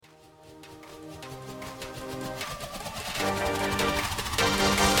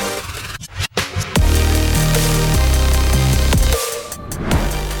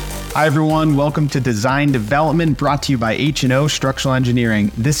Hi, everyone. Welcome to Design Development, brought to you by H&O Structural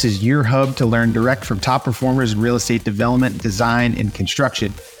Engineering. This is your hub to learn direct from top performers in real estate development, design, and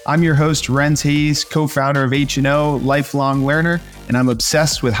construction. I'm your host, Renz Hayes, co-founder of H&O, lifelong learner, and I'm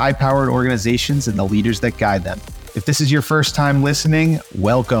obsessed with high-powered organizations and the leaders that guide them. If this is your first time listening,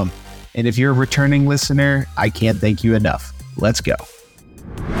 welcome. And if you're a returning listener, I can't thank you enough. Let's go.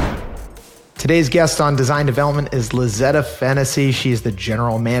 Today's guest on Design Development is Lizetta Fennessy. She is the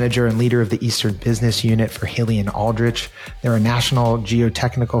general manager and leader of the Eastern Business Unit for Haley & Aldrich. They're a national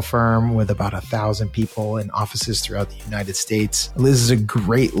geotechnical firm with about 1,000 people in offices throughout the United States. Liz is a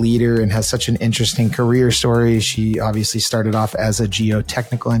great leader and has such an interesting career story. She obviously started off as a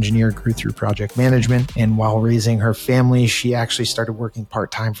geotechnical engineer, grew through project management, and while raising her family, she actually started working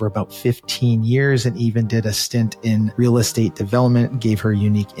part-time for about 15 years and even did a stint in real estate development, gave her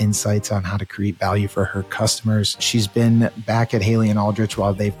unique insights on how to create value for her customers. She's been back at Haley & Aldrich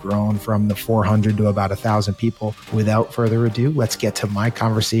while they've grown from the 400 to about 1,000 people. Without further ado, let's get to my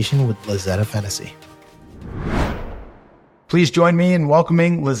conversation with Lizetta Fennessy. Please join me in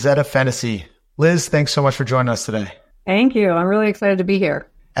welcoming Lizetta Fennessy. Liz, thanks so much for joining us today. Thank you. I'm really excited to be here.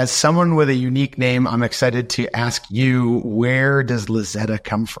 As someone with a unique name, I'm excited to ask you, where does Lizetta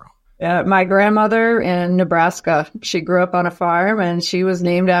come from? My grandmother in Nebraska, she grew up on a farm and she was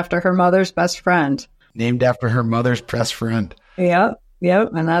named after her mother's best friend. Named after her mother's best friend. Yep.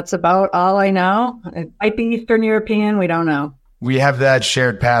 And that's about all I know. It might be Eastern European. We don't know. We have that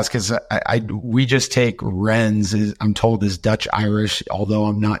shared past because we just take Renz, I'm told, is Dutch Irish, although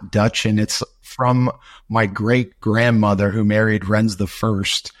I'm not Dutch. And it's from my great grandmother who married Renz the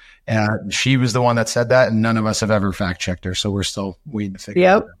First. She was the one that said that, and none of us have ever fact checked her. So we're still waiting to figure it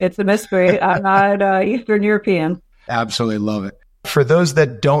out. Yep, it's a mystery. I'm not Eastern European. Absolutely love it. For those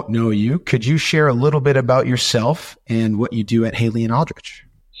that don't know you, could you share a little bit about yourself and what you do at Haley & Aldrich?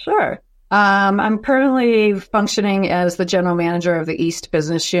 Sure. I'm currently functioning as the general manager of the East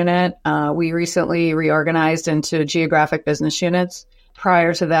Business Unit. We recently reorganized into geographic business units.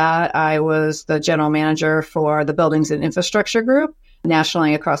 Prior to that, I was the general manager for the Buildings and Infrastructure Group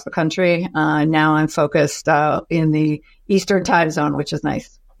nationally across the country. Now I'm focused in the Eastern time zone, which is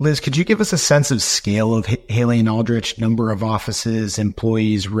nice. Liz, could you give us a sense of scale of Haley & Aldrich, number of offices,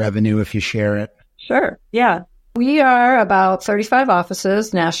 employees, revenue, if you share it? Sure. Yeah. We are about 35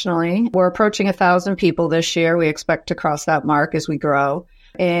 offices nationally. We're approaching 1,000 people this year. We expect to cross that mark as we grow.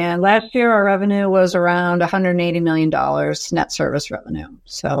 And last year, our revenue was around $180 million net service revenue.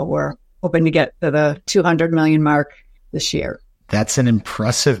 So we're hoping to get to the 200 million mark this year. That's an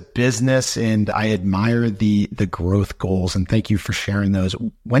impressive business, and I admire the growth goals, and thank you for sharing those.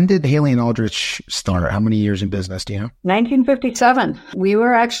 When did Haley & Aldrich start? How many years in business do you know? 1957. We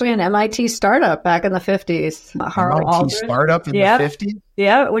were actually an MIT startup back in the 50s. MIT startup in the 50s?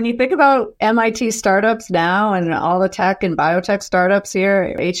 Yeah. When you think about MIT startups now and all the tech and biotech startups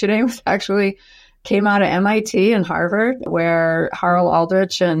here, H&A actually came out of MIT and Harvard, where Harl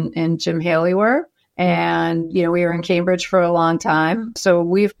Aldrich and Jim Haley were. And, we were in Cambridge for a long time. So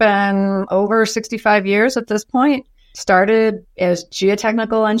we've been over 65 years at this point. Started as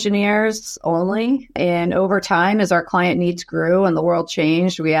geotechnical engineers only. And over time, as our client needs grew and the world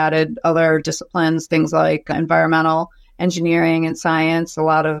changed, we added other disciplines, things like environmental engineering and science, a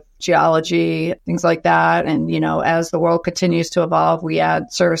lot of geology, things like that. And, as the world continues to evolve, we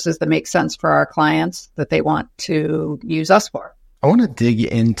add services that make sense for our clients that they want to use us for. I want to dig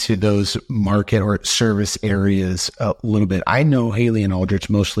into those market or service areas a little bit. I know Haley & Aldrich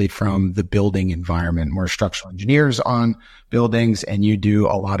mostly from the building environment. We're structural engineers on buildings, and you do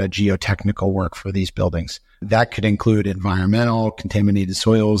a lot of geotechnical work for these buildings. That could include environmental, contaminated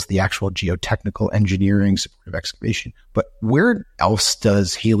soils, the actual geotechnical engineering, supportive excavation. But where else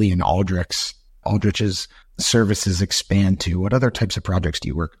does Haley & Aldrich's services expand to? What other types of projects do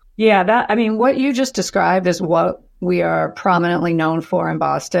you work? Yeah, what you just described is what we are prominently known for in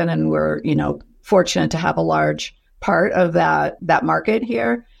Boston, and we're, fortunate to have a large part of that market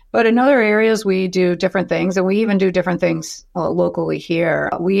here. But in other areas, we do different things, and we even do different things locally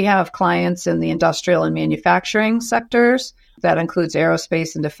here. We have clients in the industrial and manufacturing sectors. That includes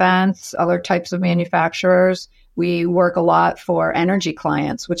aerospace and defense, other types of manufacturers. We work a lot for energy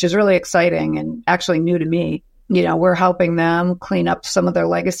clients, which is really exciting and actually new to me. We're helping them clean up some of their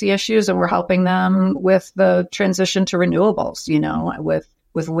legacy issues, and we're helping them with the transition to renewables,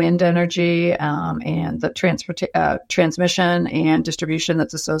 with wind energy and the transmission and distribution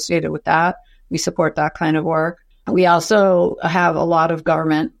that's associated with that. We support that kind of work. We also have a lot of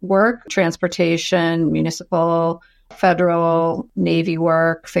government work, transportation, municipal, federal, Navy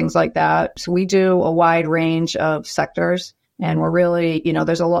work, things like that. So we do a wide range of sectors. And we're really,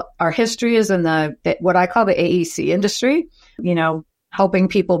 there's a lot, our history is in what I call the AEC industry, helping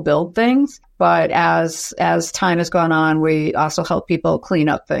people build things. But as time has gone on, we also help people clean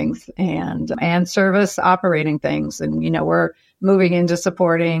up things and service operating things. And, we're moving into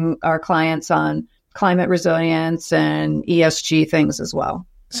supporting our clients on climate resilience and ESG things as well.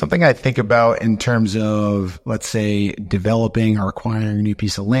 Something I think about in terms of, let's say, developing or acquiring a new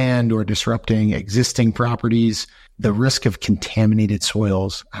piece of land or disrupting existing properties, the risk of contaminated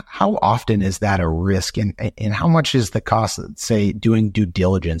soils. How often is that a risk? And how much is the cost of, say, doing due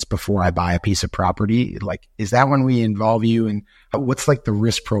diligence before I buy a piece of property? Like, is that when we involve you? And what's like the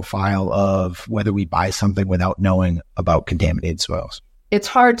risk profile of whether we buy something without knowing about contaminated soils? It's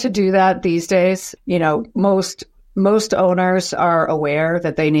hard to do that these days. Most owners are aware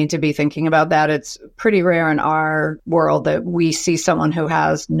that they need to be thinking about that. It's pretty rare in our world that we see someone who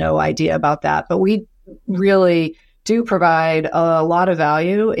has no idea about that. But we really do provide a lot of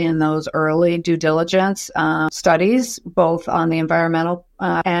value in those early due diligence studies, both on the environmental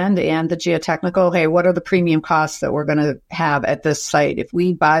end and the geotechnical. Hey, what are the premium costs that we're going to have at this site? If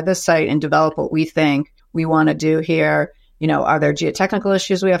we buy this site and develop what we think we want to do here, are there geotechnical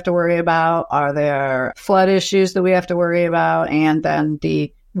issues we have to worry about? Are there flood issues that we have to worry about? And then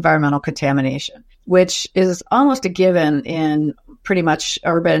the environmental contamination, which is almost a given in pretty much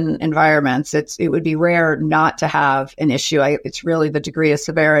urban environments. It would be rare not to have an issue. It's really the degree of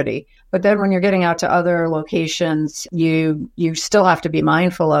severity. But then when you're getting out to other locations, you still have to be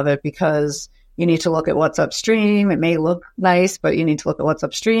mindful of it because you need to look at what's upstream. It may look nice, but you need to look at what's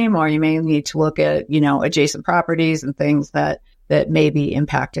upstream, or you may need to look at, adjacent properties and things that may be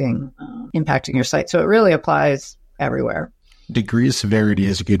impacting your site. So it really applies everywhere. Degree of severity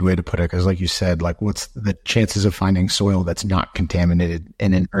is a good way to put it, because like you said, what's the chances of finding soil that's not contaminated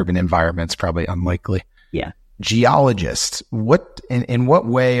in an urban environment is probably unlikely. Yeah. Geologists, in what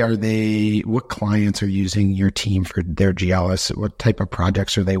way what clients are using your team for their geologists? What type of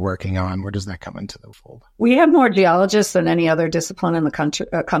projects are they working on? Where does that come into the fold? We have more geologists than any other discipline in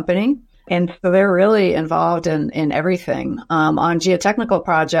the company. And so they're really involved in everything. On geotechnical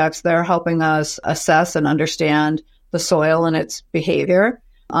projects, they're helping us assess and understand the soil and its behavior.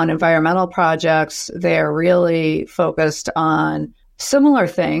 On environmental projects, they're really focused on similar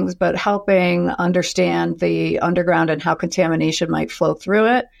things, but helping understand the underground and how contamination might flow through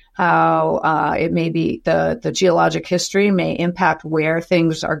it, how it may be the geologic history may impact where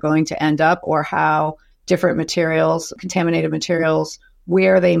things are going to end up, or how different materials, contaminated materials,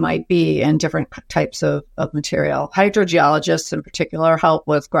 where they might be in different types of material. Hydrogeologists in particular help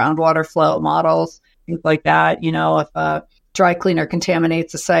with groundwater flow models, things like that. If a dry cleaner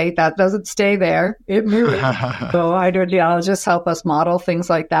contaminates a site, that doesn't stay there. It moves. So hydrogeologists help us model things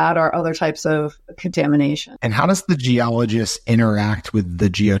like that or other types of contamination. And how does the geologist interact with the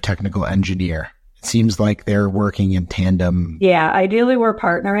geotechnical engineer? It seems like they're working in tandem. Yeah, ideally we're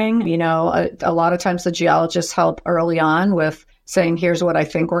partnering. A lot of times the geologists help early on with saying, here's what I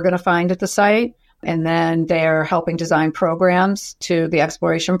think we're going to find at the site. And then they're helping design programs to the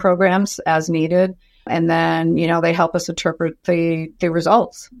exploration programs as needed. And then, they help us interpret the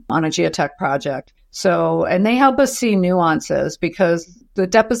results on a geotech project. So, and they help us see nuances because the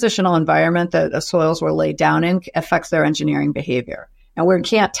depositional environment that the soils were laid down in affects their engineering behavior. And we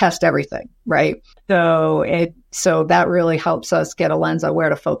can't test everything, right? So that really helps us get a lens on where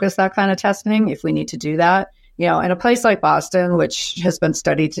to focus that kind of testing if we need to do that. In a place like Boston, which has been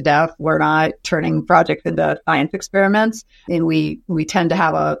studied to death, we're not turning projects into science experiments. And we tend to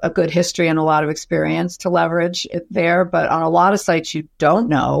have a good history and a lot of experience to leverage it there. But on a lot of sites, you don't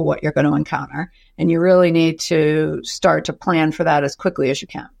know what you're going to encounter. And you really need to start to plan for that as quickly as you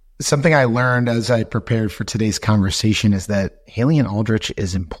can. Something I learned as I prepared for today's conversation is that Haley & Aldrich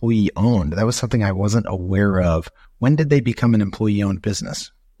is employee owned. That was something I wasn't aware of. When did they become an employee owned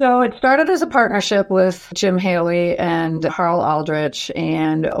business? So it started as a partnership with Jim Haley and Harl Aldrich,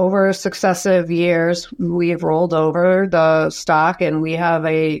 and over successive years, we've rolled over the stock and we have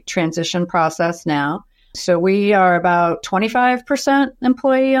a transition process now. So we are about 25%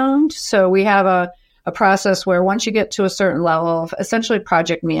 employee owned. So we have a process where once you get to a certain level, essentially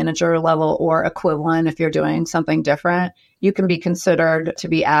project manager level or equivalent, if you're doing something different, you can be considered to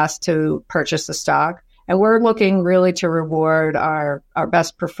be asked to purchase the stock. And we're looking really to reward our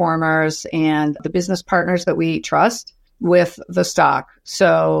best performers and the business partners that we trust with the stock.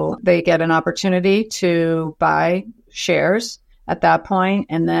 So they get an opportunity to buy shares at that point.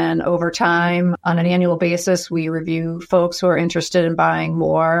 And then over time, on an annual basis, we review folks who are interested in buying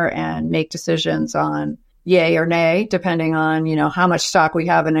more and make decisions on yay or nay, depending on, how much stock we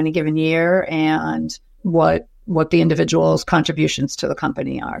have in any given year and what what the individual's contributions to the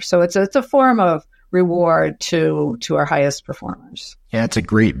company are. So it's a form of reward to our highest performers. Yeah, it's a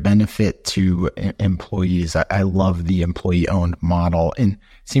great benefit to employees. I love the employee-owned model. And it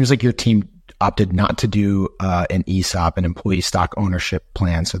seems like your team opted not to do an ESOP, an employee stock ownership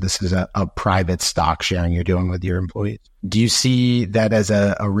plan. So this is a private stock sharing you're doing with your employees. Do you see that as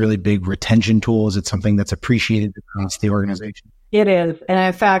a really big retention tool? Is it something that's appreciated across the organization? It is. And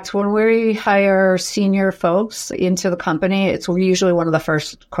in fact, when we hire senior folks into the company, it's usually one of the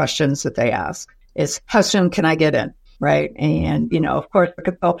first questions that they ask is, how soon can I get in? Right. And, of course, the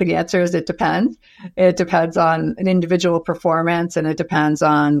consulting answer is it depends. It depends on an individual performance, and it depends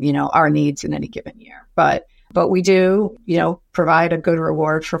on, our needs in any given year. But we do, provide a good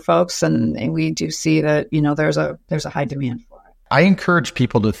reward for folks. And we do see that, there's a high demand for it. I encourage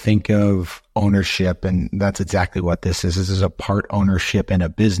people to think of ownership, and that's exactly what this is. This is a part ownership in a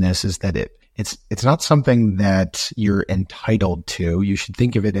business, is that it's not something that you're entitled to. You should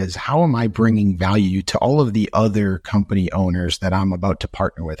think of it as, how am I bringing value to all of the other company owners that I'm about to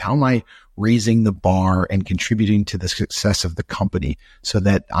partner with? How am I raising the bar and contributing to the success of the company so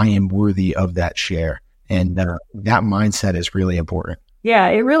that I am worthy of that share? And that mindset is really important. Yeah,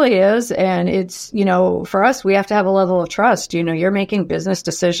 it really is. And it's, for us, we have to have a level of trust. You're making business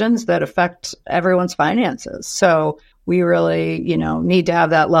decisions that affect everyone's finances. So we really, need to have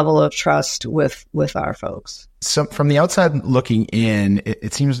that level of trust with our folks. So from the outside looking in,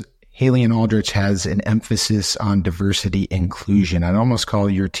 it seems Haley and Aldrich has an emphasis on diversity inclusion. I'd almost call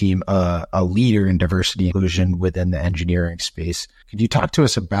your team a leader in diversity inclusion within the engineering space. Could you talk to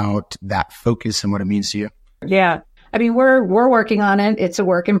us about that focus and what it means to you? Yeah. I mean, we're working on it. It's a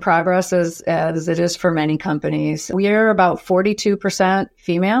work in progress as it is for many companies. We are about 42%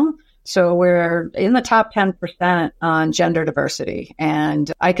 female. So we're in the top 10% on gender diversity.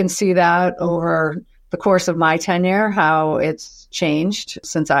 And I can see that over the course of my tenure, how it's changed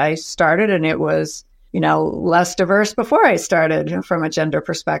since I started. And it was, less diverse before I started from a gender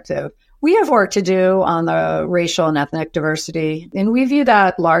perspective. We have work to do on the racial and ethnic diversity. And we view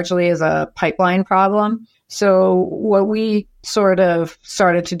that largely as a pipeline problem. So what we sort of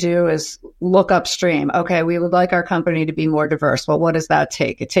started to do is look upstream. Okay, we would like our company to be more diverse. Well, what does that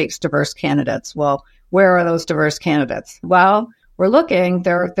take? It takes diverse candidates. Well, where are those diverse candidates? Well, we're looking.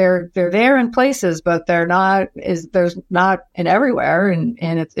 They're there in places, but there's not in everywhere, and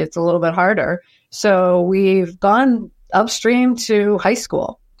it's a little bit harder. So we've gone upstream to high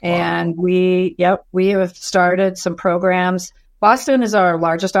school, and we have started some programs. Boston is our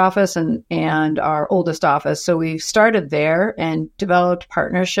largest office and our oldest office. So we started there and developed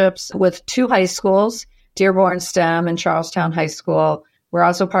partnerships with two high schools, Dearborn STEM and Charlestown High School. We're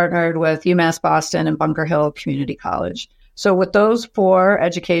also partnered with UMass Boston and Bunker Hill Community College. So with those four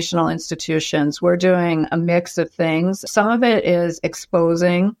educational institutions, we're doing a mix of things. Some of it is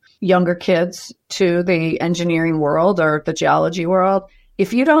exposing younger kids to the engineering world or the geology world.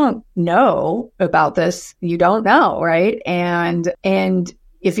 If you don't know about this, you don't know, right? And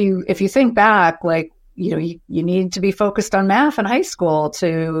if you think back, like, you need to be focused on math in high school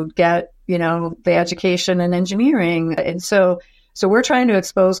to get, the education in engineering. And so we're trying to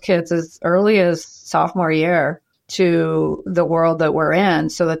expose kids as early as sophomore year to the world that we're in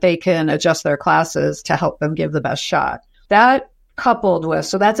so that they can adjust their classes to help them give the best shot. That coupled with,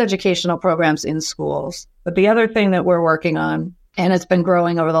 so that's educational programs in schools. But the other thing that we're working on, and it's been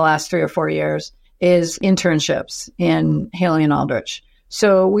growing over the last 3 or 4 years, is internships in Haley and Aldrich.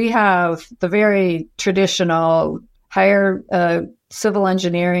 So we have the very traditional hire a civil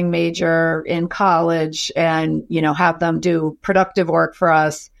engineering major in college and, have them do productive work for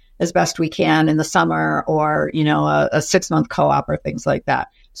us as best we can in the summer, or, a 6-month co-op or things like that.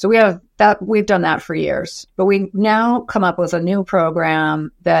 So we have that. We've done that for years, but we now come up with a new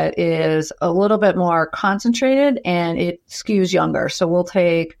program that is a little bit more concentrated and it skews younger. So we'll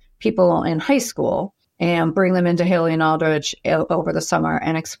take people in high school and bring them into Haley and Aldrich over the summer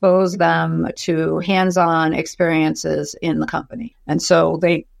and expose them to hands-on experiences in the company. And so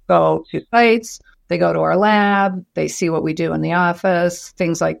they go to sites, they go to our lab, they see what we do in the office,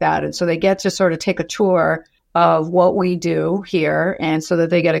 things like that. And so they get to sort of take a tour of what we do here, and so that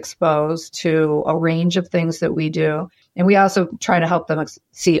they get exposed to a range of things that we do. And we also try to help them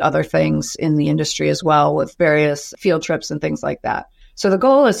see other things in the industry as well, with various field trips and things like that. So the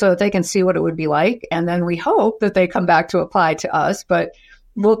goal is so that they can see what it would be like, and then we hope that they come back to apply to us, but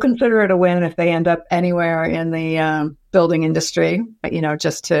we'll consider it a win if they end up anywhere in the building industry,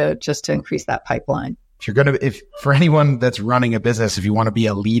 just to increase that pipeline. If for anyone that's running a business, if you want to be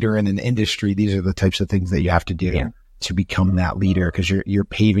a leader in an industry, these are the types of things that you have to do. Yeah. to become that leader because you're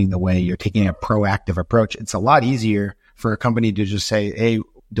paving the way. You're taking a proactive approach. It's a lot easier for a company to just say, hey,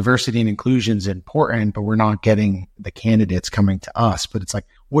 diversity and inclusion is important, but we're not getting the candidates coming to us. But it's like,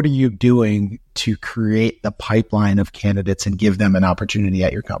 what are you doing to create the pipeline of candidates and give them an opportunity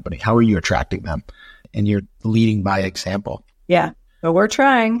at your company? How are you attracting them? And you're leading by example. Yeah, but we're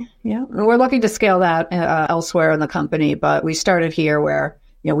trying. Yeah, we're looking to scale that elsewhere in the company. But we started here where,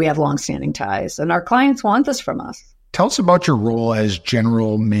 we have longstanding ties and our clients want this from us. Tell us about your role as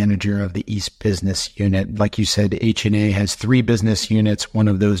general manager of the East Business Unit. Like you said, H&A has 3 business units, one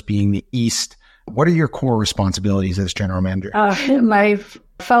of those being the East. What are your core responsibilities as general manager? My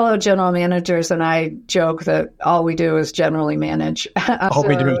fellow general managers and I joke that all we do is generally manage. All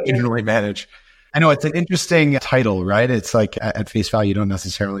we do is generally manage. I know it's an interesting title, right? It's like at face value, you don't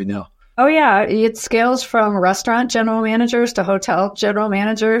necessarily know. Oh, yeah. It scales from restaurant general managers to hotel general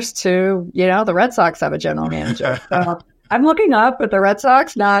managers to, the Red Sox have a general manager. So I'm looking up at the Red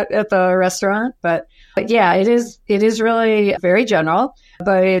Sox, not at the restaurant. But yeah, it is really very general,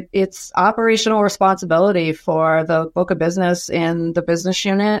 but it's operational responsibility for the book of business in the business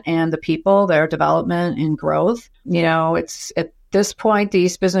unit and the people, their development and growth. It's at this point, the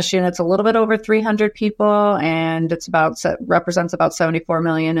East Business Unit's a little bit over 300 people, and it's represents about $74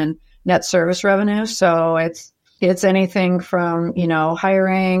 million in net service revenue. So it's anything from,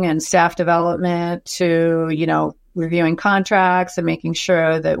 hiring and staff development to, reviewing contracts and making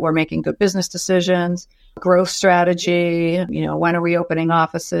sure that we're making good business decisions, growth strategy, when are we opening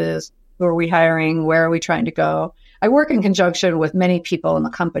offices, who are we hiring, where are we trying to go. I work in conjunction with many people in the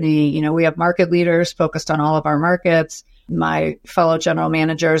company. We have market leaders focused on all of our markets, my fellow general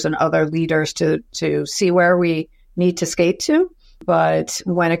managers and other leaders to see where we need to skate to. But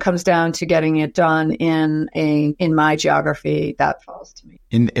when it comes down to getting it done in my geography, that falls to me.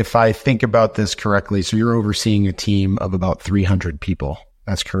 And if I think about this correctly, so you're overseeing a team of about 300 people.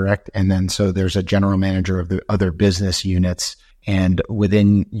 That's correct. And then so there's a general manager of the other business units. And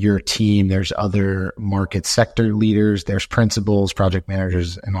within your team, there's other market sector leaders, there's principals, project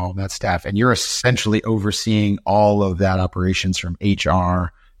managers, and all of that staff. And you're essentially overseeing all of that operations from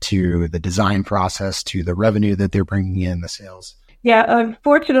HR to the design process to the revenue that they're bringing in, the sales. Yeah,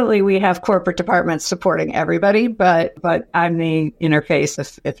 unfortunately, we have corporate departments supporting everybody, but I'm the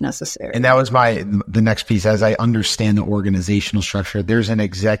interface if necessary. And that was the next piece. As I understand the organizational structure, there's an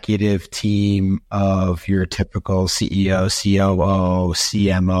executive team of your typical CEO, COO,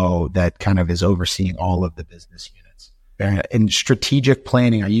 CMO that kind of is overseeing all of the business units. In strategic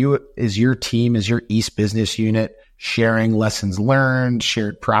planning, is your East Business Unit sharing lessons learned,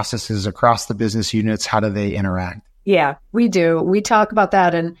 shared processes across the business units? How do they interact? Yeah, we do. We talk about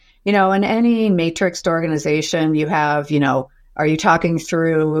that. And, in any matrixed organization, you have, are you talking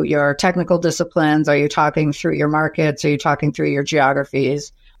through your technical disciplines? Are you talking through your markets? Are you talking through your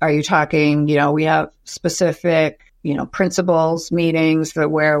geographies? Are you talking, we have specific, principals meetings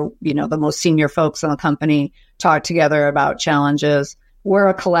where, the most senior folks in the company talk together about challenges. We're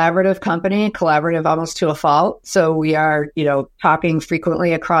a collaborative company, collaborative almost to a fault. So we are, talking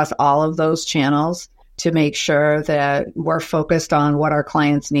frequently across all of those channels to make sure that we're focused on what our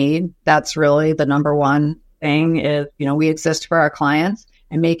clients need. That's really the number one thing is, we exist for our clients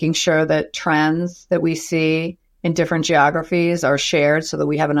and making sure that trends that we see in different geographies are shared so that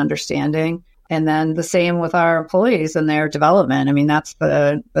we have an understanding. And then the same with our employees and their development. I mean, that's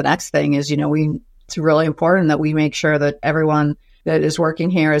the next thing is, it's really important that we make sure that everyone that is working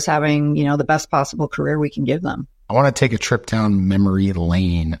here is having, the best possible career we can give them. I want to take a trip down memory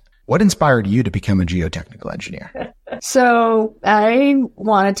lane. What inspired you to become a geotechnical engineer? So I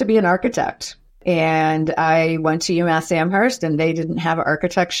wanted to be an architect, and I went to UMass Amherst, and they didn't have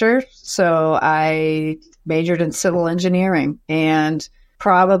architecture. So I majored in civil engineering and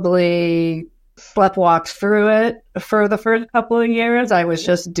probably sleptwalked through it for the first couple of years. I was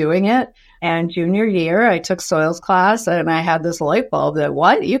just doing it. And junior year, I took soils class and I had this light bulb that,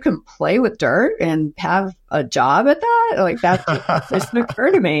 what? You can play with dirt and have a job at that? Like that just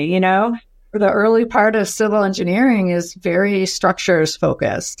occurred to me, The early part of civil engineering is very structures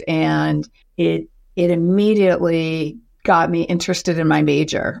focused. And it immediately got me interested in my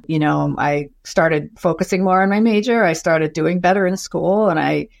major. I started focusing more on my major. I started doing better in school, and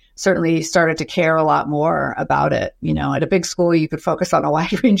I certainly started to care a lot more about it. At a big school, you could focus on a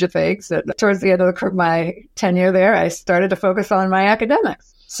wide range of things. And towards the end of my tenure there, I started to focus on my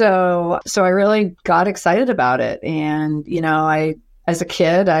academics. So I really got excited about it. And, as a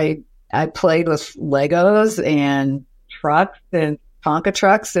kid, I played with Legos and trucks and Tonka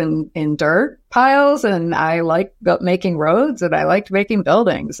trucks in dirt piles, and I liked making roads, and I liked making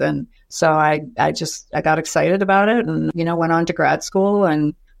buildings. And so I got excited about it, and, went on to grad school,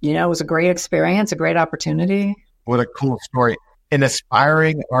 and, it was a great experience, a great opportunity. What a cool story. An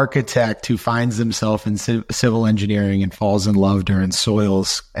aspiring architect who finds himself in civil engineering and falls in love during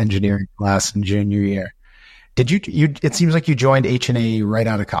soils engineering class in junior year. Did you it seems like you joined H&A right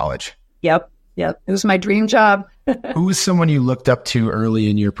out of college. Yep. It was my dream job. Who was someone you looked up to early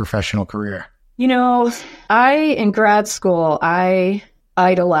in your professional career? In grad school, I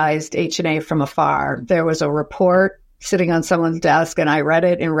idolized H&A from afar. There was a report sitting on someone's desk, and I read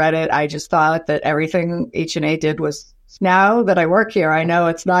it. I just thought that everything H&A did was, now that I work here, I know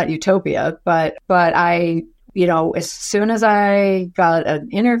it's not utopia, but I, as soon as I got an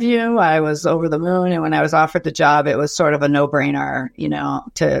interview, I was over the moon. And when I was offered the job, it was sort of a no-brainer,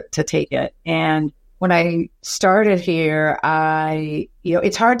 to take it. And when I started here,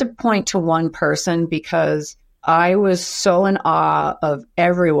 it's hard to point to one person because I was so in awe of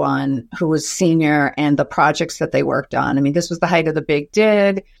everyone who was senior and the projects that they worked on. I mean, this was the height of the big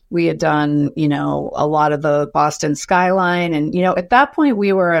dig. We had done, a lot of the Boston skyline. And, at that point,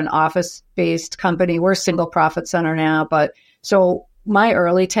 we were an office-based company. We're a single profit center now. But so my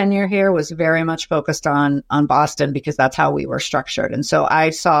early tenure here was very much focused on Boston because that's how we were structured. And so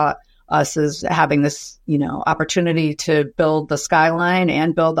I saw us as having this, opportunity to build the skyline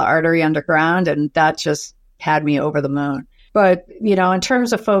and build the artery underground. And that just had me over the moon. But, in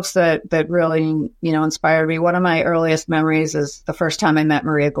terms of folks that really, inspired me, one of my earliest memories is the first time I met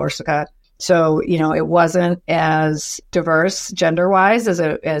Maria Gorsica. So, it wasn't as diverse gender-wise as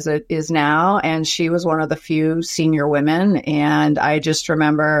it is now. And she was one of the few senior women. And I just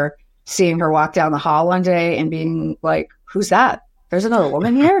remember seeing her walk down the hall one day and being like, who's that? There's another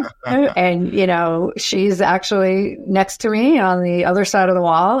woman here. And, she's actually next to me on the other side of the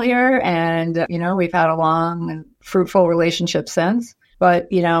wall here. And, we've had a long and fruitful relationship since. But,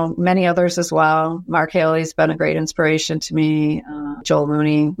 many others as well. Mark Haley's been a great inspiration to me. Joel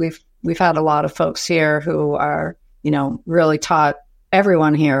Mooney. We've had a lot of folks here who are, really taught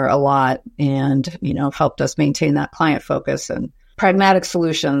everyone here a lot and, helped us maintain that client focus and pragmatic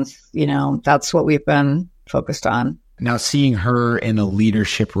solutions. That's what we've been focused on. Now, seeing her in a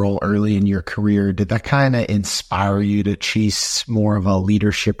leadership role early in your career, did that kind of inspire you to chase more of a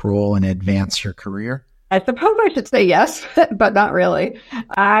leadership role and advance your career? I suppose I should say yes, but not really.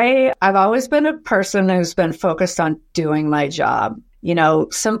 I've always been a person who's been focused on doing my job.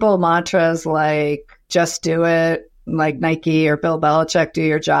 Simple mantras like just do it, like Nike or Bill Belichick, do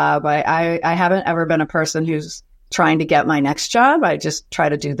your job. I haven't ever been a person who's trying to get my next job. I just try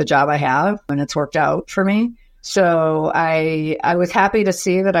to do the job I have, and it's worked out for me. So I was happy to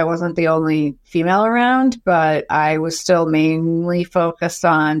see that I wasn't the only female around, but I was still mainly focused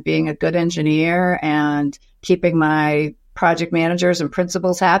on being a good engineer and keeping my project managers and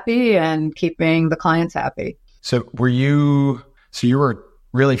principals happy and keeping the clients happy. So you were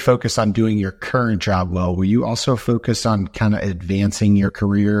really focused on doing your current job well. Were you also focused on kind of advancing your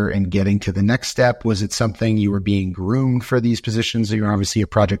career and getting to the next step? Was it something you were being groomed for these positions? You were obviously a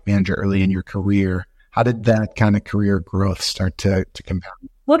project manager early in your career. How did that kind of career growth start to compound?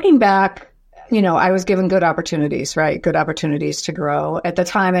 Looking back, I was given good opportunities, right? Good opportunities to grow. At the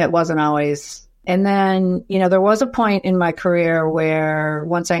time, it wasn't always. And then, there was a point in my career where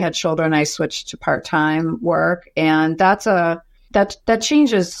once I had children, I switched to part-time work. And that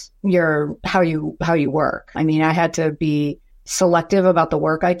changes how you work. I mean, I had to be selective about the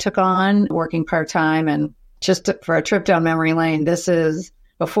work I took on working part-time. And just for a trip down memory lane, this is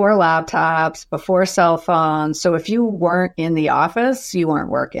before laptops, before cell phones. So if you weren't in the office, you weren't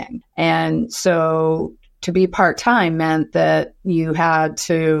working. And so to be part-time meant that you had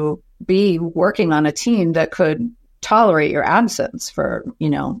to be working on a team that could tolerate your absence for,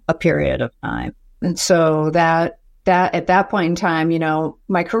 a period of time. And so that at that point in time,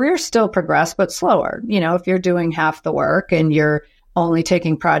 my career still progressed, but slower. If you're doing half the work and you're only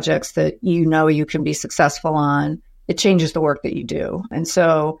taking projects that you can be successful on, it changes the work that you do. And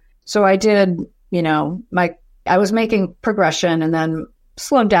so I did, I was making progression and then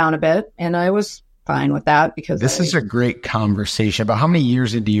slowed down a bit, and I was fine with that because this is a great conversation. About how many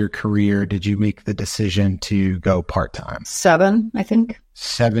years into your career did you make the decision to go part-time? 7, I think.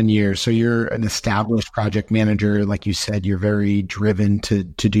 7 years. So you're an established project manager. Like you said, you're very driven to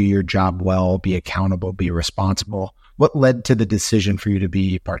do your job well, be accountable, be responsible. What led to the decision for you to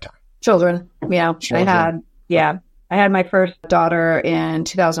be part-time? Children. Yeah. I had my first daughter in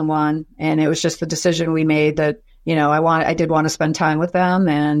 2001, and it was just the decision we made that, I did want to spend time with them,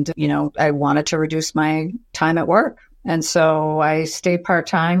 and, I wanted to reduce my time at work. And so I stayed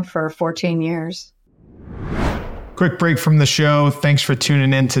part-time for 14 years. Quick break from the show. Thanks for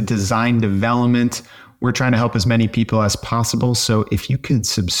tuning in to Design Development. We're trying to help as many people as possible. So if you could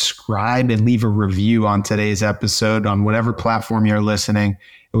subscribe and leave a review on today's episode on whatever platform you're listening,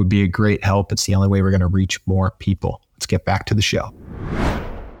 it would be a great help. It's the only way we're going to reach more people. Let's get back to the show.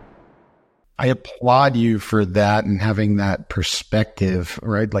 I applaud you for that and having that perspective,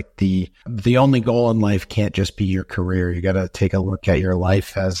 right? Like the only goal in life can't just be your career. You got to take a look at your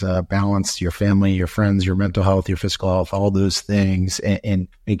life as a balance, your family, your friends, your mental health, your physical health, all those things, and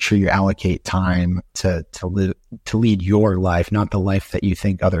make sure you allocate time to lead your life, not the life that you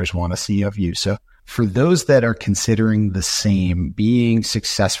think others want to see of you. So for those that are considering the same, being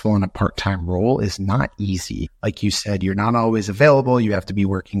successful in a part-time role is not easy. Like you said, you're not always available. You have to be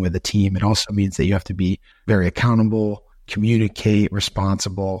working with a team. It also means that you have to be very accountable, communicate,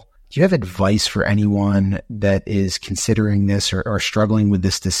 responsible. Do you have advice for anyone that is considering this or struggling with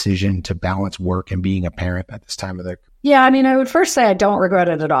this decision to balance work and being a parent at this time of their career? Yeah, I mean, I would first say I don't regret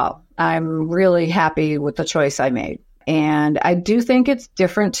it at all. I'm really happy with the choice I made. And I do think it's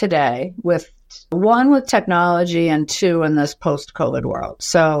different today with technology and two, in this post-COVID world.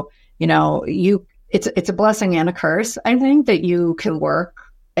 So, it's a blessing and a curse, I think, that you can work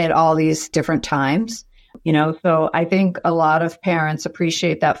at all these different times. So I think a lot of parents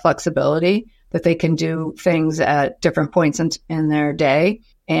appreciate that flexibility, that they can do things at different points in their day,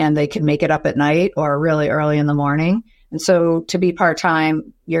 and they can make it up at night or really early in the morning. And so to be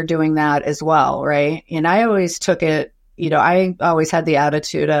part-time, you're doing that as well, right? And I always took it, I always had the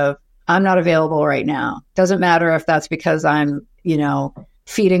attitude of, I'm not available right now. Doesn't matter if that's because I'm,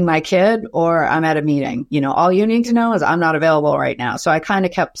 feeding my kid or I'm at a meeting. All you need to know is I'm not available right now. So I kind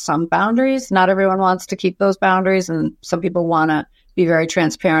of kept some boundaries. Not everyone wants to keep those boundaries, and some people want to be very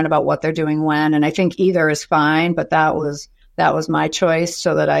transparent about what they're doing when. And I think either is fine, but that was my choice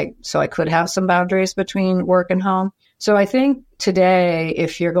so I could have some boundaries between work and home. So I think today,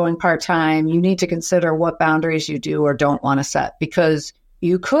 if you're going part-time, you need to consider what boundaries you do or don't want to set, because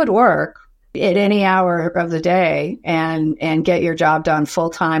you could work at any hour of the day and get your job done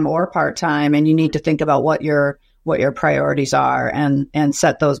full-time or part-time. And you need to think about what your priorities are and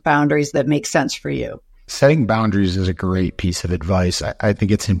set those boundaries that make sense for you. Setting boundaries is a great piece of advice. I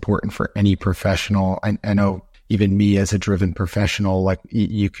think it's important for any professional. I know even me as a driven professional, like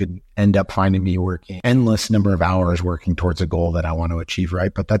you could end up finding me working endless number of hours working towards a goal that I want to achieve,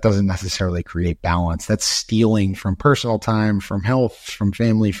 right? But that doesn't necessarily create balance. That's stealing from personal time, from health, from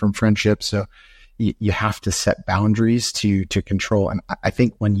family, from friendship. So you have to set boundaries to control. And I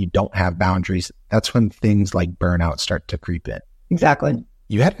think when you don't have boundaries, that's when things like burnout start to creep in. Exactly.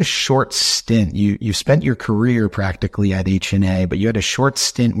 You had a short stint. You spent your career practically at H&A, but you had a short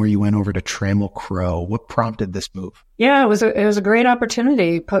stint where you went over to Trammell Crow. What prompted this move? Yeah, it was a great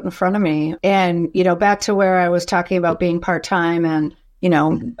opportunity put in front of me. And, back to where I was talking about being part-time, and,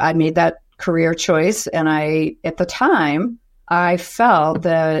 I made that career choice. And at the time, I felt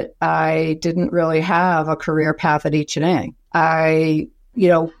that I didn't really have a career path at H&A.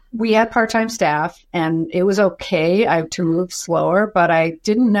 We had part-time staff, and it was okay to move slower, but I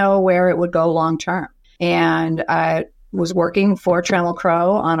didn't know where it would go long-term. And I was working for Trammell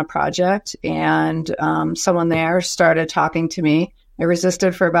Crow on a project, and someone there started talking to me. I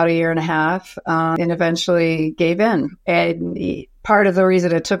resisted for about a year and a half and eventually gave in. And part of the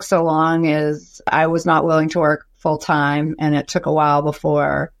reason it took so long is I was not willing to work full-time, and it took a while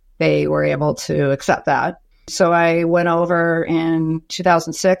before they were able to accept that. So I went over in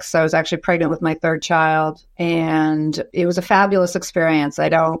 2006. I was actually pregnant with my third child, and it was a fabulous experience. I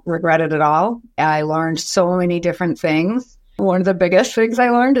don't regret it at all. I learned so many different things. One of the biggest things I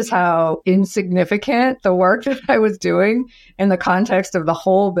learned is how insignificant the work that I was doing in the context of the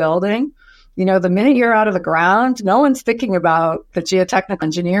whole building. The minute you're out of the ground, no one's thinking about the geotechnical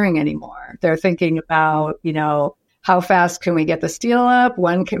engineering anymore. They're thinking about, how fast can we get the steel up?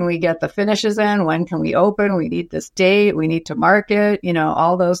 When can we get the finishes in? When can we open? We need this date. We need to market,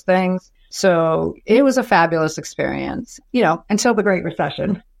 all those things. So it was a fabulous experience, until the Great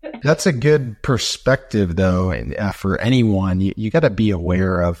Recession. That's a good perspective, though, for anyone. You got to be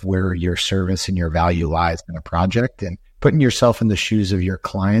aware of where your service and your value lies in a project, and putting yourself in the shoes of your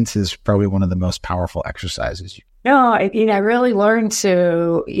clients is probably one of the most powerful exercises. I really learned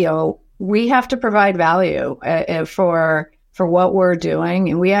to, we have to provide value for what we're doing,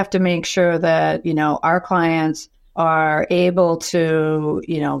 and we have to make sure that, our clients are able to,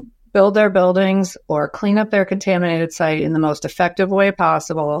 build their buildings or clean up their contaminated site in the most effective way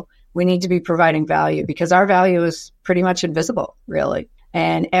possible. We need to be providing value because our value is pretty much invisible, really.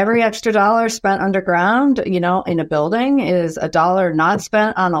 And every extra dollar spent underground, in a building is a dollar not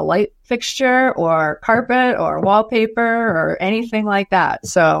spent on a light fixture or carpet or wallpaper or anything like that.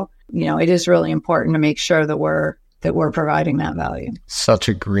 So, it is really important to make sure that we're providing that value. Such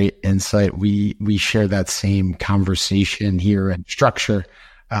a great insight. We share that same conversation here and structure.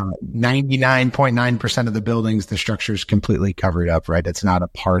 99.9% of the buildings, the structure is completely covered up, right? It's not a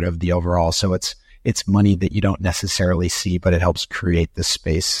part of the overall. So it's money that you don't necessarily see, but it helps create the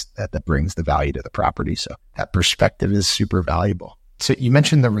space that brings the value to the property. So that perspective is super valuable. So you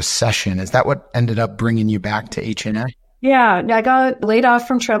mentioned the recession. Is that what ended up bringing you back to H&A? Yeah, I got laid off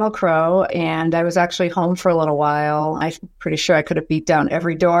from Trammell Crow, and I was actually home for a little while. I'm pretty sure I could have beat down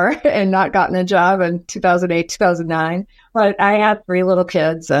every door and not gotten a job in 2008, 2009. But I had 3 little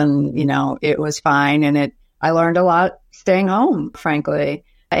kids, and, it was fine. And I learned a lot staying home, frankly.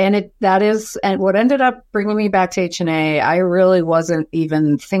 And what ended up bringing me back to H&A, I really wasn't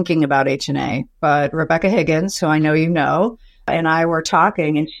even thinking about H&A. But Rebecca Higgins, who I know you know, and I were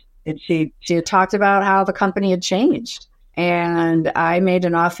talking, and she had talked about how the company had changed. And I made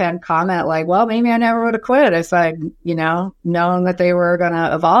an offhand comment like, well, maybe I never would have quit if I'd, known that they were going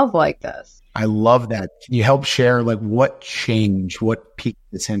to evolve like this. I love that. Can you help share what changed, what piqued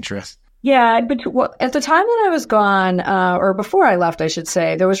this interest? Yeah, but at the time that I was gone, or before I left, I should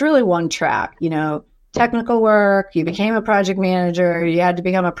say, there was really one track, technical work, you became a project manager, you had to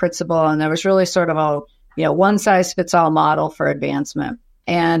become a principal, and there was really sort of a, one size fits all model for advancement.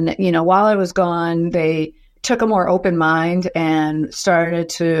 And, while I was gone, they took a more open mind and started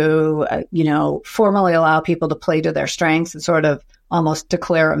to, formally allow people to play to their strengths and sort of almost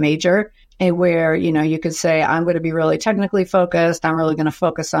declare a major, and where, you could say, I'm going to be really technically focused. I'm really going to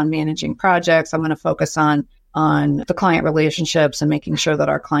focus on managing projects. I'm going to focus on the client relationships and making sure that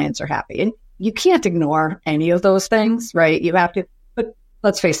our clients are happy. And you can't ignore any of those things, right? You have to, but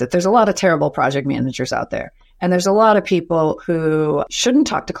let's face it, there's a lot of terrible project managers out there. And there's a lot of people who shouldn't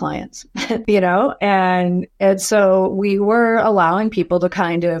talk to clients, and so we were allowing people to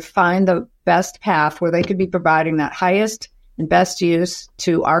kind of find the best path where they could be providing that highest and best use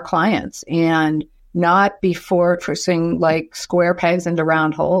to our clients and not be forcing like square pegs into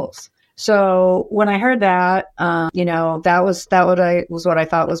round holes. So when I heard that, that was what I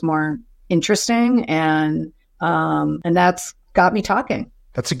thought was more interesting. And that's got me talking.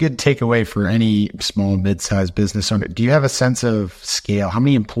 That's a good takeaway for any small, mid-sized business owner. Do you have a sense of scale? How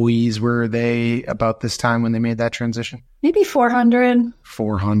many employees were they about this time when they made that transition? Maybe 400.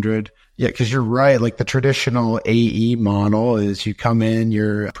 400. Yeah, because you're right. Like the traditional AE model is you come in,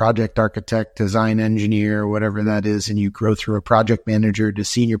 you're a project architect, design engineer, whatever that is, and you grow through a project manager to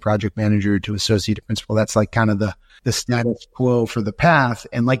senior project manager to associate principal. That's like kind of the status quo for the path.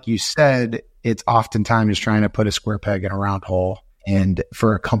 And like you said, it's oftentimes trying to put a square peg in a round hole. And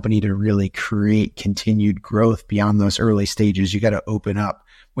for a company to really create continued growth beyond those early stages, you got to open up.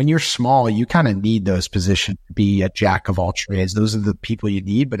 When you're small, you kind of need those positions to be a jack of all trades. Those are the people you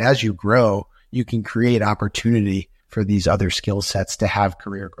need. But as you grow, you can create opportunity for these other skill sets to have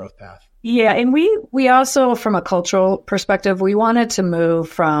career growth path. Yeah. And we also, from a cultural perspective, we wanted to move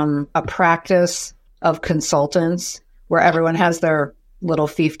from a practice of consultants where everyone has their little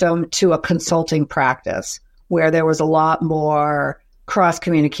fiefdom to a consulting practice where there was a lot more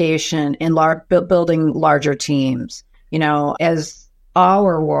cross-communication in building larger teams. As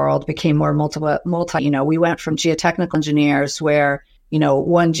our world became more multi, we went from geotechnical engineers where,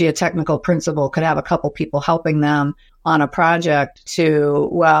 one geotechnical principal could have a couple people helping them on a project to,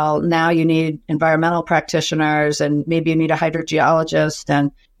 well, now you need environmental practitioners and maybe you need a hydrogeologist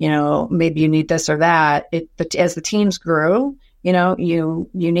and, maybe you need this or that. As the teams grew, you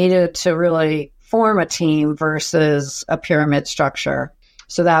needed to really form a team versus a pyramid structure.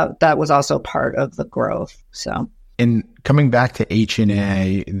 So that was also part of the growth. So, and coming back to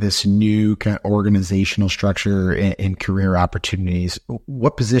H&A, this new kind of organizational structure and career opportunities,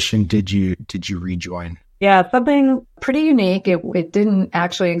 what position did you rejoin? Yeah, something pretty unique. It didn't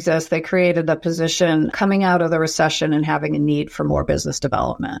actually exist. They created a position coming out of the recession and having a need for more business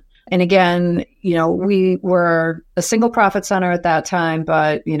development. And again, we were a single profit center at that time,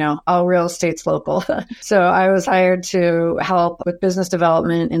 but, all real estate's local. So I was hired to help with business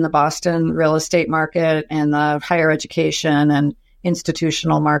development in the Boston real estate market and the higher education and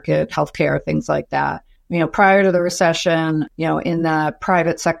institutional market, healthcare, things like that. Prior to the recession, in the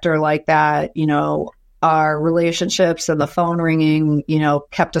private sector like that, our relationships and the phone ringing,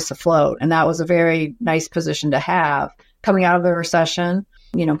 kept us afloat. And that was a very nice position to have. Coming out of the recession,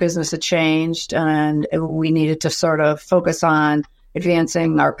 business had changed and we needed to sort of focus on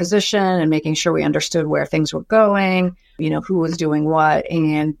advancing our position and making sure we understood where things were going, who was doing what.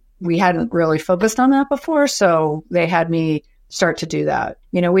 And we hadn't really focused on that before. So they had me start to do that.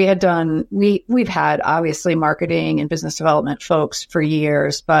 We've had obviously marketing and business development folks for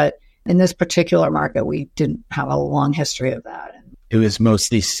years, but in this particular market, we didn't have a long history of that. It was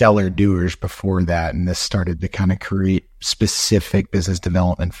mostly seller doers before that, and this started to kind of create specific business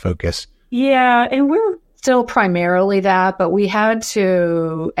development focus. Yeah, and we're still primarily that, but we had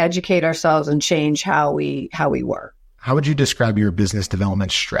to educate ourselves and change how we work. How would you describe your business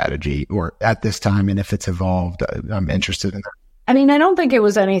development strategy, or at this time, and if it's evolved? I'm interested in that. I mean, I don't think it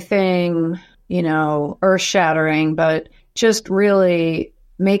was anything, earth-shattering, but just really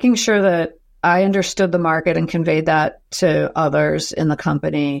making sure that I understood the market and conveyed that to others in the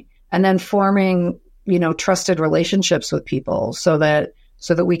company, and then forming, trusted relationships with people so that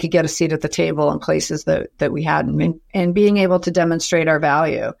we could get a seat at the table in places that we hadn't, and being able to demonstrate our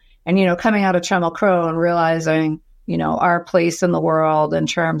value. And, coming out of Trammell Crow and realizing, our place in the world in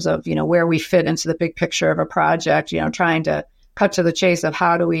terms of, where we fit into the big picture of a project, trying to cut to the chase of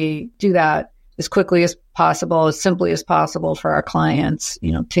how do we do that as quickly as possible, as simply as possible for our clients,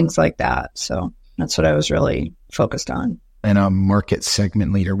 things like that. So that's what I was really focused on. And a market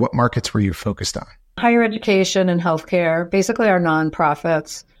segment leader, what markets were you focused on? Higher education and healthcare, basically our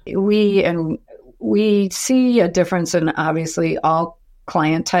nonprofits. We see a difference in obviously all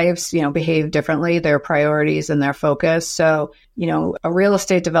client types, behave differently, their priorities and their focus. So, a real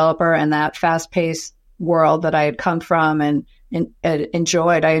estate developer and that fast-paced world that I had come from and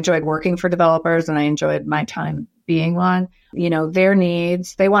enjoyed. I enjoyed working for developers, and I enjoyed my time being one. Their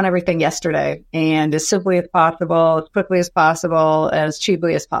needs, they want everything yesterday and as simply as possible, as quickly as possible, as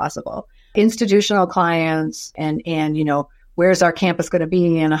cheaply as possible. Institutional clients and where's our campus going to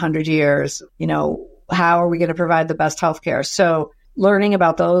be in 100 years? How are we going to provide the best healthcare? So learning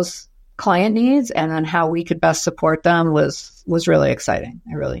about those client needs and then how we could best support them was really exciting.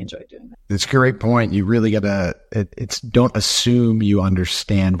 I really enjoyed doing that. That's a great point. You really got to, don't assume you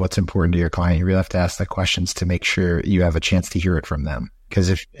understand what's important to your client. You really have to ask the questions to make sure you have a chance to hear it from them. Because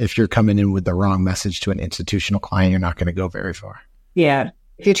if you're coming in with the wrong message to an institutional client, you're not going to go very far. Yeah.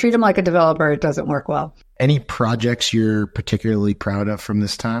 If you treat them like a developer, it doesn't work well. Any projects you're particularly proud of from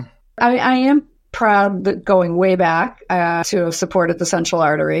this time? I am proud that going way back to have supported the Central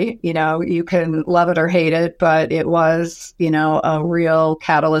Artery. You can love it or hate it, but it was, a real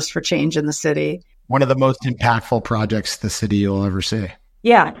catalyst for change in the city. One of the most impactful projects the city will ever see.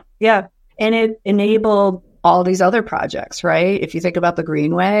 Yeah. And it enabled all these other projects, right? If you think about the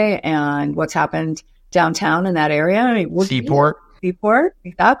Greenway and what's happened downtown in that area. Seaport.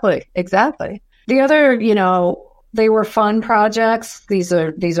 Exactly. The other, they were fun projects. These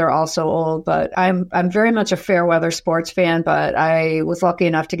are also old, but I'm very much a fair weather sports fan, but I was lucky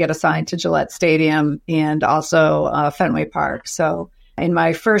enough to get assigned to Gillette Stadium and also Fenway Park. So in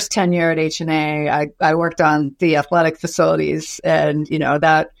my first tenure at H&A, I worked on the athletic facilities, and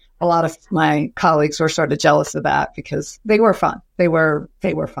that a lot of my colleagues were sort of jealous of that because they were fun. They were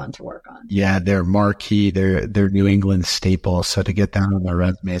fun to work on. Yeah, they're marquee. They're New England staples. So to get that on the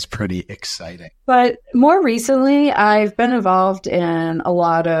resume is pretty exciting. But more recently, I've been involved in a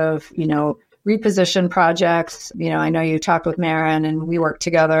lot of, reposition projects. I know you talked with Marin and we worked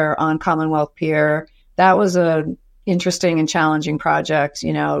together on Commonwealth Pier. That was a interesting and challenging project.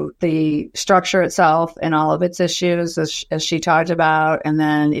 The structure itself and all of its issues, as she talked about, and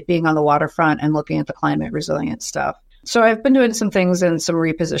then it being on the waterfront and looking at the climate resilient stuff. So I've been doing some things in some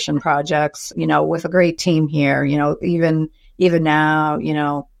reposition projects, with a great team here. Even now,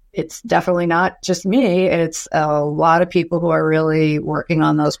 it's definitely not just me. It's a lot of people who are really working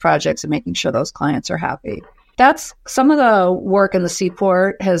on those projects and making sure those clients are happy. That's some of the work in the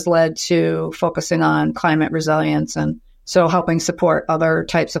Seaport has led to focusing on climate resilience, and so helping support other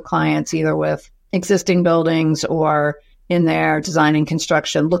types of clients, either with existing buildings or in their design and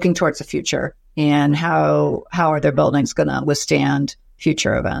construction, looking towards the future and how are their buildings going to withstand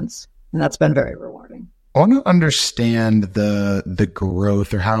future events. And that's been very rewarding. I want to understand the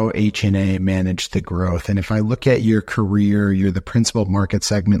growth, or how H&A managed the growth. And if I look at your career, you're the principal market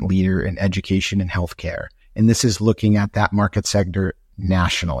segment leader in education and healthcare. And this is looking at that market sector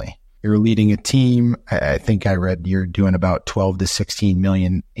nationally. You're leading a team. I think I read you're doing about 12 to 16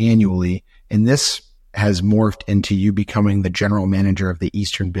 million annually. And this has morphed into you becoming the general manager of the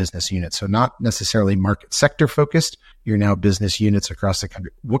Eastern business unit. So not necessarily market sector focused. You're now business units across the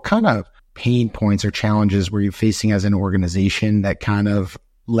country. What kind of pain points or challenges were you facing as an organization that kind of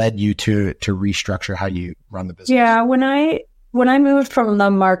led you to restructure how you run the business? Yeah, when I when I moved from the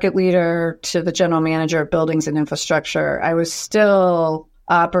market leader to the general manager of buildings and infrastructure, I was still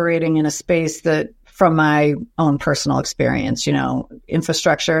operating in a space that, from my own personal experience,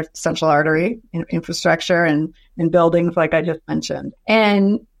 infrastructure, central artery infrastructure and buildings, like I just mentioned.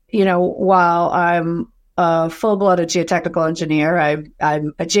 And, while I'm a full-blooded geotechnical engineer,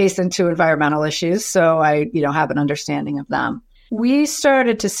 I'm adjacent to environmental issues, so I, have an understanding of them. We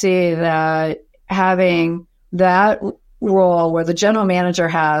started to see that having that role where the general manager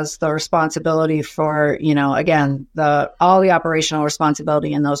has the responsibility for, again, all the operational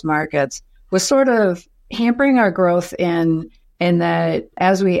responsibility in those markets was sort of hampering our growth in that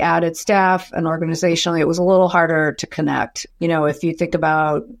as we added staff and organizationally, it was a little harder to connect. If you think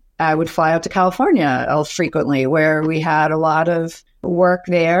about, I would fly out to California frequently, where we had a lot of work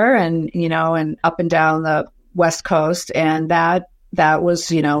there and, and up and down the West Coast. And that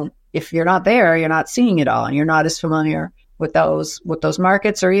was, if you're not there, you're not seeing it all and you're not as familiar with those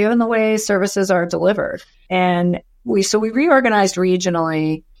markets or even the way services are delivered. And we reorganized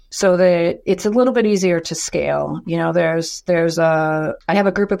regionally so that it's a little bit easier to scale. I have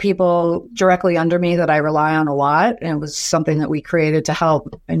a group of people directly under me that I rely on a lot. And it was something that we created to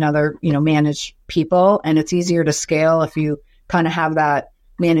help another, manage people. And it's easier to scale if you kind of have that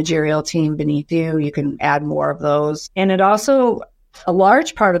managerial team beneath you. You can add more of those. And it also, a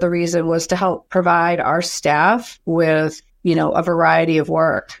large part of the reason was to help provide our staff with, a variety of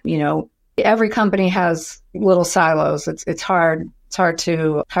work. Every company has little silos. It's hard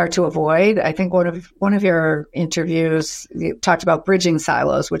to avoid. I think one of your interviews, you talked about bridging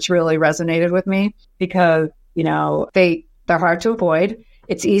silos, which really resonated with me because, they're hard to avoid.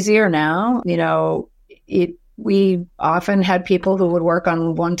 It's easier now. We often had people who would work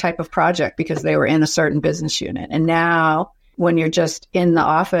on one type of project because they were in a certain business unit. And now when you're just in the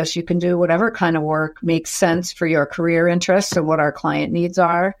office, you can do whatever kind of work makes sense for your career interests and what our client needs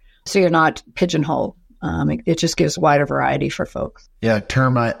are. So you're not pigeonholed. It just gives wider variety for folks. Yeah, a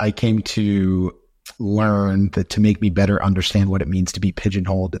term I came to learn that to make me better understand what it means to be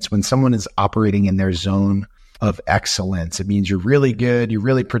pigeonholed. It's when someone is operating in their zone of excellence. It means you're really good, you're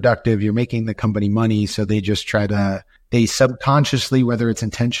really productive, you're making the company money. So they just they subconsciously, whether it's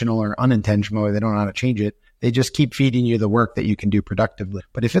intentional or unintentional, or they don't know how to change it, they just keep feeding you the work that you can do productively.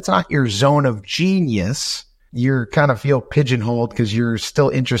 But if it's not your zone of genius, you kind of feel pigeonholed because you're still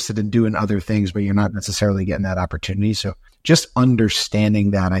interested in doing other things, but you're not necessarily getting that opportunity. So just understanding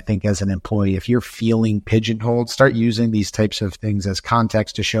that, I think as an employee, if you're feeling pigeonholed, start using these types of things as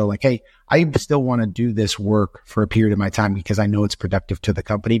context to show like, hey, I still want to do this work for a period of my time because I know it's productive to the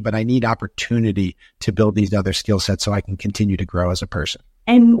company, but I need opportunity to build these other skill sets so I can continue to grow as a person.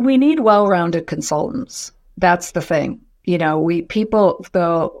 And we need well-rounded consultants. That's the thing.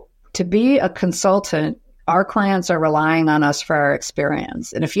 To be a consultant, our clients are relying on us for our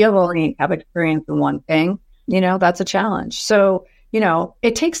experience. And if you only have experience in one thing, that's a challenge. So,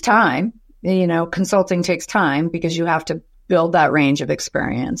 it takes time, consulting takes time because you have to build that range of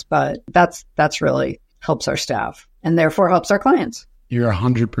experience, but that's really helps our staff and therefore helps our clients. You're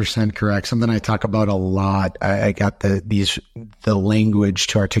 100% correct. Something I talk about a lot. I got the language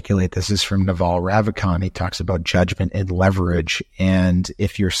to articulate this is from Naval Ravikant. He talks about judgment and leverage. And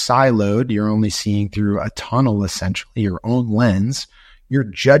if you're siloed, you're only seeing through a tunnel, essentially your own lens. Your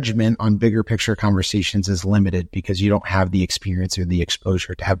judgment on bigger picture conversations is limited because you don't have the experience or the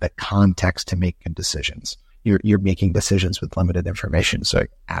exposure to have the context to make good decisions. You're making decisions with limited information. So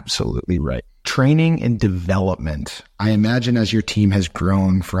absolutely right. Training and development. I imagine as your team has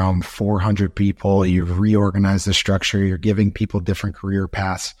grown from 400 people, you've reorganized the structure, you're giving people different career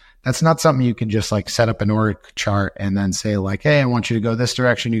paths. That's not something you can just like set up an org chart and then say like, hey, I want you to go this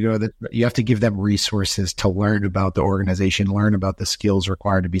direction. You go this. You have to give them resources to learn about the organization, learn about the skills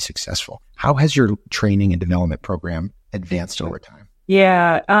required to be successful. How has your training and development program advanced over time?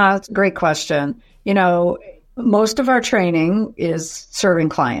 Yeah, it's a great question. Most of our training is serving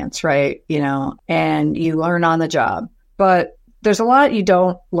clients, right? And you learn on the job, but there's a lot you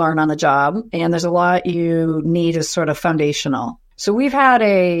don't learn on the job and there's a lot you need as sort of foundational. So we've had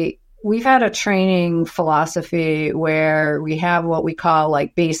a training philosophy where we have what we call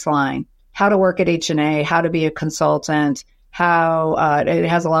like baseline, how to work at H&A, how to be a consultant, how it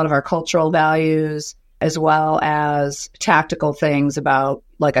has a lot of our cultural values, as well as tactical things about,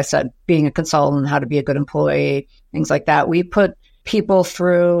 like I said, being a consultant, how to be a good employee, things like that. We put people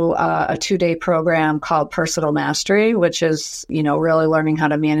through a 2-day program called Personal Mastery, which is, really learning how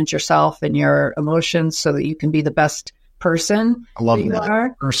to manage yourself and your emotions so that you can be the best person. I love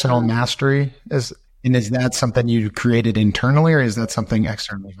that. Personal Mastery is that something you created internally or is that something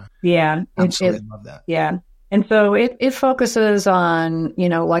externally? Yeah. Absolutely love that. Yeah. And so it focuses on,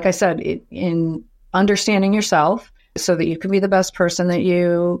 like I said, in understanding yourself so that you can be the best person that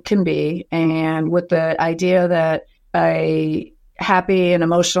you can be. And with the idea that a happy and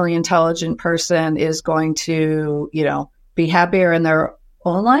emotionally intelligent person is going to, be happier in their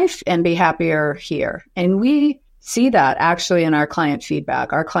own life and be happier here. And we see that actually in our client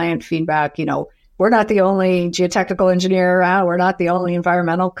feedback. Our client feedback, we're not the only geotechnical engineer around. We're not the only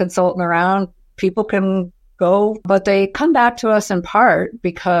environmental consultant around. People can go, but they come back to us in part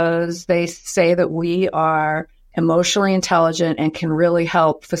because they say that we are emotionally intelligent and can really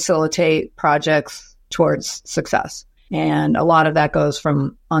help facilitate projects towards success. And a lot of that goes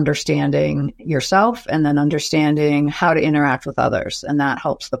from understanding yourself and then understanding how to interact with others. And that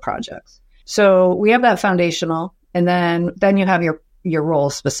helps the projects. So we have that foundational. And then you have your role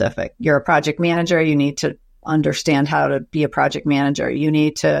specific. You're a project manager. You need to understand how to be a project manager. You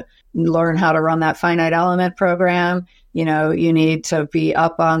need to learn how to run that finite element program. You need to be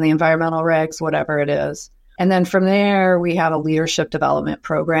up on the environmental regs, whatever it is. And then from there, we have a leadership development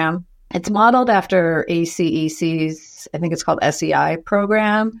program. It's modeled after ACEC's, I think it's called SEI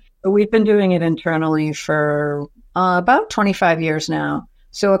program, but we've been doing it internally for about 25 years now.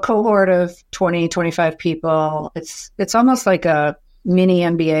 So a cohort of 20, 25 people, it's almost like a mini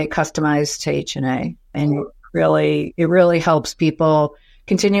MBA customized to H&A. And it really helps people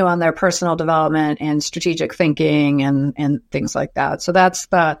continue on their personal development and strategic thinking and things like that. So that's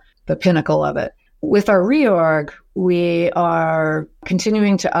the pinnacle of it. With our reorg, we are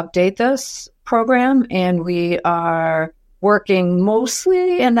continuing to update this program, and we are working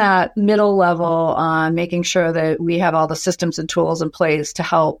mostly in that middle level on making sure that we have all the systems and tools in place to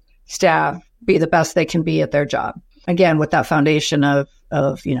help staff be the best they can be at their job. Again, with that foundation of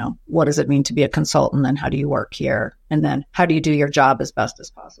what does it mean to be a consultant, and how do you work here? And then how do you do your job as best as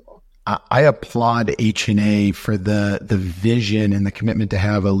possible? I applaud H&A for the vision and the commitment to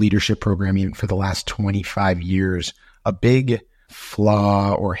have a leadership program even for the last 25 years. A big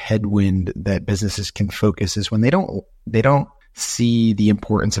flaw or headwind that businesses can focus is when they don't see the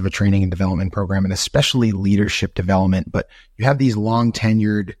importance of a training and development program, and especially leadership development. But you have these long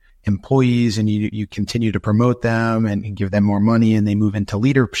tenured employees and you continue to promote them and give them more money and they move into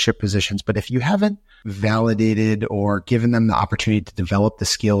leadership positions. But if you haven't validated or given them the opportunity to develop the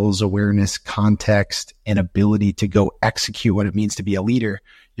skills, awareness, context, and ability to go execute what it means to be a leader,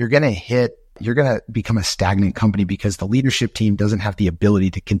 you're going to become a stagnant company because the leadership team doesn't have the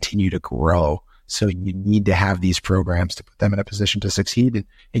ability to continue to grow. So you need to have these programs to put them in a position to succeed.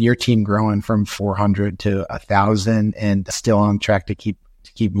 And your team growing from 400 to 1,000 and still on track to keep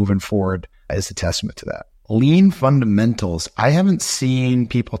moving forward is a testament to that. Lean fundamentals. I haven't seen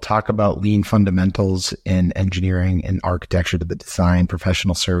people talk about lean fundamentals in engineering and architecture to the design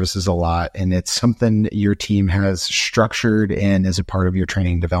professional services a lot. And it's something your team has structured and as a part of your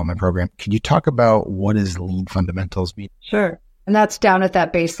training and development program. Can you talk about what does lean fundamentals mean? Sure. And that's down at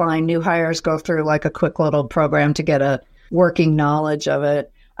that baseline. New hires go through like a quick little program to get a working knowledge of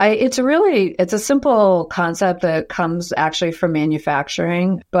it. It's a simple concept that comes actually from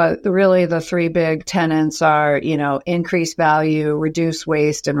manufacturing, but really the three big tenets are, increase value, reduce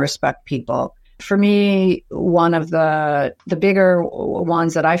waste, and respect people. For me, one of the bigger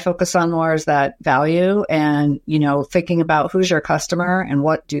ones that I focus on more is that value and, thinking about who's your customer and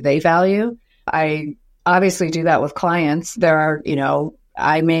what do they value. I obviously do that with clients. There are,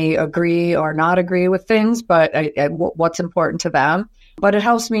 I may agree or not agree with things, but what's important to them. But it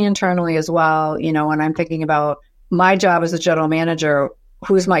helps me internally as well, when I'm thinking about my job as a general manager,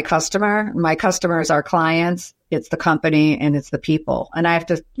 who's my customer? My customers are clients, it's the company, and it's the people. And I have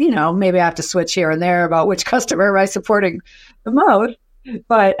to, maybe I have to switch here and there about which customer am I supporting the most.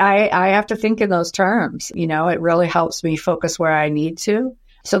 But I have to think in those terms. It really helps me focus where I need to.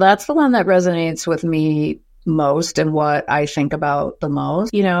 So that's the one that resonates with me most and what I think about the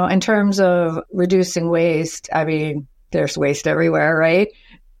most. In terms of reducing waste, there's waste everywhere, right?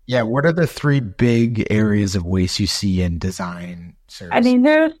 Yeah. What are the three big areas of waste you see in design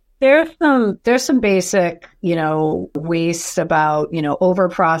services? There's some basic, waste about, over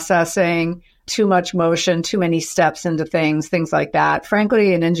processing, too much motion, too many steps into things like that.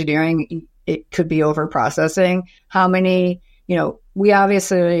 Frankly, in engineering, it could be over processing. How many, we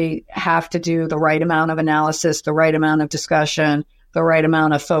obviously have to do the right amount of analysis, the right amount of discussion, the right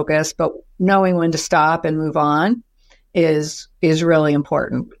amount of focus, but knowing when to stop and move on is really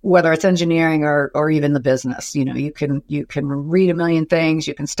important, whether it's engineering or even the business. You can read a million things,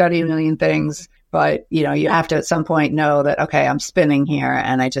 you can study a million things, but you have to at some point know that, okay, I'm spinning here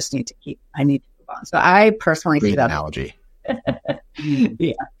and I just need to move on. So I personally see that analogy.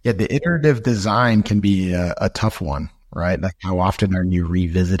 Yeah. Yeah, the iterative design can be a tough one, right? Like how often are you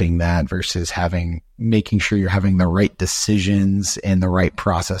revisiting that versus making sure you're having the right decisions and the right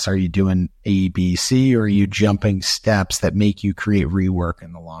process? Are you doing A, B, C, or are you jumping steps that make you create rework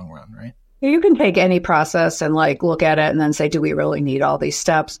in the long run, right? You can take any process and like look at it and then say, do we really need all these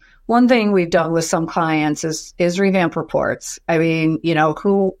steps? One thing we've done with some clients is revamp reports. I mean,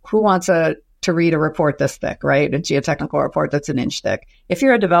 who wants to read a report this thick, right? A geotechnical report that's an inch thick. If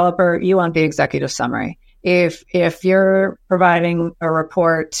you're a developer, you want the executive summary. If you're providing a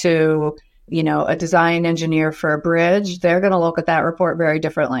report to, a design engineer for a bridge, they're going to look at that report very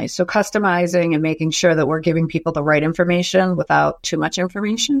differently. So customizing and making sure that we're giving people the right information without too much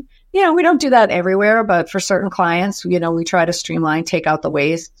information. We don't do that everywhere, but for certain clients, we try to streamline, take out the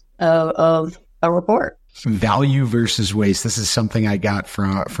waste of a report. Value versus waste. This is something I got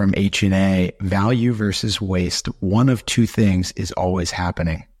from H&A. Value versus waste. One of two things is always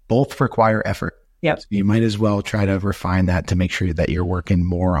happening. Both require effort. Yep. So you might as well try to refine that to make sure that you're working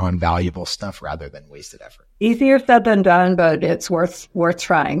more on valuable stuff rather than wasted effort. Easier said than done, but it's worth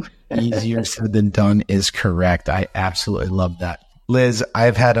trying. Easier said than done is correct. I absolutely love that. Liz,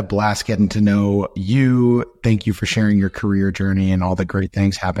 I've had a blast getting to know you. Thank you for sharing your career journey and all the great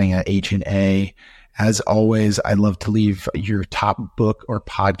things happening at H&A. As always, I'd love to leave your top book or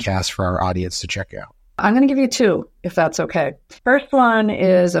podcast for our audience to check out. I'm going to give you two, if that's okay. First one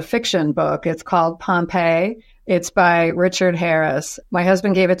is a fiction book. It's called Pompeii. It's by Richard Harris. My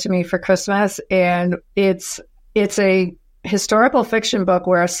husband gave it to me for Christmas, and it's a historical fiction book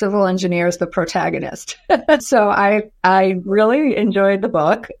where a civil engineer is the protagonist. So I really enjoyed the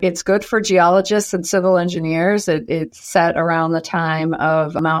book. It's good for geologists and civil engineers. It's set around the time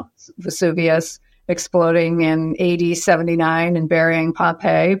of Mount Vesuvius exploding in AD 79 and burying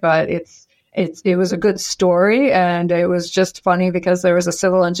Pompeii, but it was a good story, and it was just funny because there was a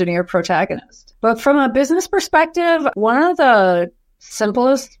civil engineer protagonist. But from a business perspective, one of the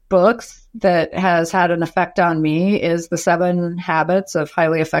simplest books that has had an effect on me is The 7 Habits of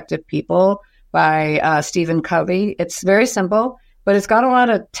Highly Effective People by Stephen Covey. It's very simple, but it's got a lot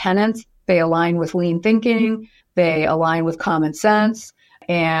of tenets. They align with lean thinking. They align with common sense.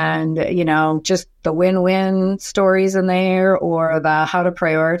 And, just the win-win stories in there, or the how to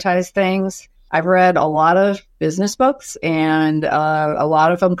prioritize things. I've read a lot of business books, and a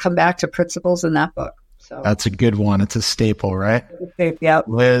lot of them come back to principles in that book. So that's a good one. It's a staple, right? Yep.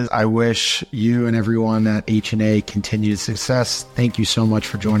 Liz, I wish you and everyone at H&A continued success. Thank you so much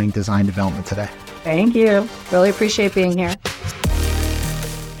for joining Design Development today. Thank you. Really appreciate being here.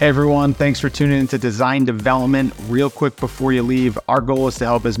 Hey everyone, thanks for tuning into Design Development. Real quick before you leave, our goal is to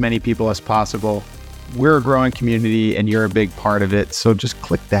help as many people as possible. We're a growing community and you're a big part of it. So just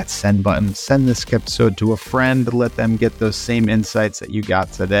click that send button, send this episode to a friend, let them get those same insights that you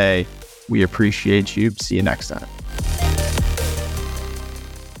got today. We appreciate you. See you next time.